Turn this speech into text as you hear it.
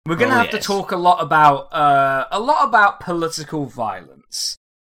we're going to have to talk a lot about political violence.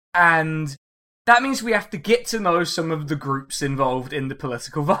 And that means we have to get to know some of the groups involved in the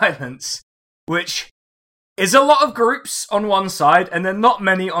political violence, which is a lot of groups on one side and then not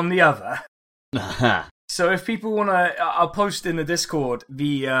many on the other. So if people want to, I'll post in the Discord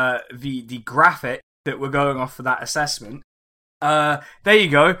the graphic that we're going off for that assessment. There you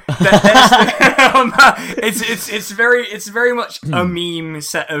go. It's very much a meme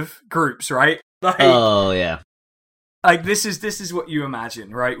set of groups, right? Like, oh yeah. Like this is what you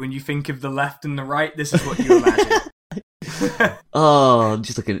imagine, right? When you think of the left and the right, this is what you imagine. Oh,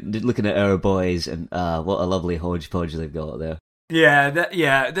 just looking at our boys, and what a lovely hodgepodge they've got there.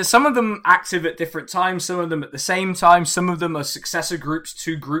 Yeah. There's some of them active at different times, some of them at the same time, some of them are successor groups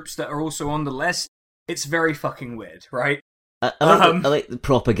to groups that are also on the list. It's very fucking weird, right? I like the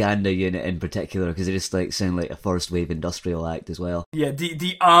propaganda unit in particular, because they just sound like a first wave industrial act as well. Yeah,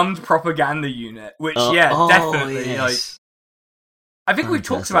 the armed propaganda unit, which definitely yes. I think we've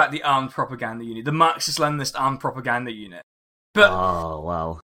talked about the armed propaganda unit, the Marxist-Leninist armed propaganda unit. But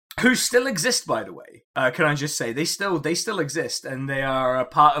wow. Who still exist, by the way? Can I just say they still exist, and they are a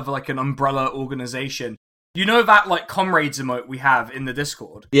part of an umbrella organization. You know that comrades emote we have in the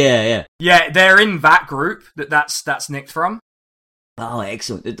Discord? Yeah. Yeah, they're in that group that's nicked from. Oh,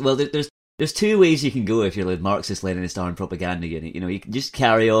 excellent. Well, there's two ways you can go if you're the Marxist-Leninist armed propaganda unit. You can just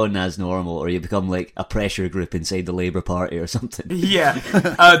carry on as normal, or you become a pressure group inside the Labour Party or something. Yeah,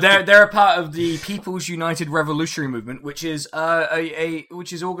 they're a part of the People's United Revolutionary Movement, which is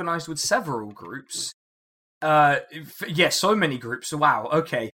which is organised with several groups. So many groups. Wow.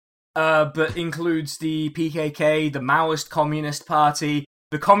 Okay. But includes the PKK, the Maoist Communist Party,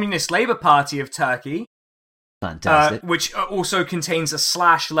 the Communist Labour Party of Turkey. Fantastic. Which also contains a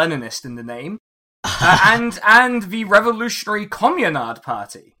 /Leninist in the name, and the Revolutionary Communard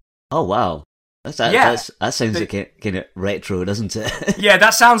Party. Oh wow, that sounds kind of retro, doesn't it? Yeah,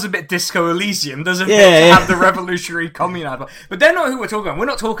 that sounds a bit Disco Elysium, doesn't it? Yeah. Have the Revolutionary Communard Party, but they're not who we're talking about. We're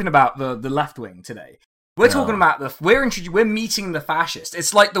not talking about the left wing today. We're talking about we're meeting the fascists.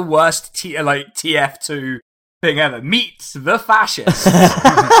 It's like the worst TF2 thing ever. Meet the fascists.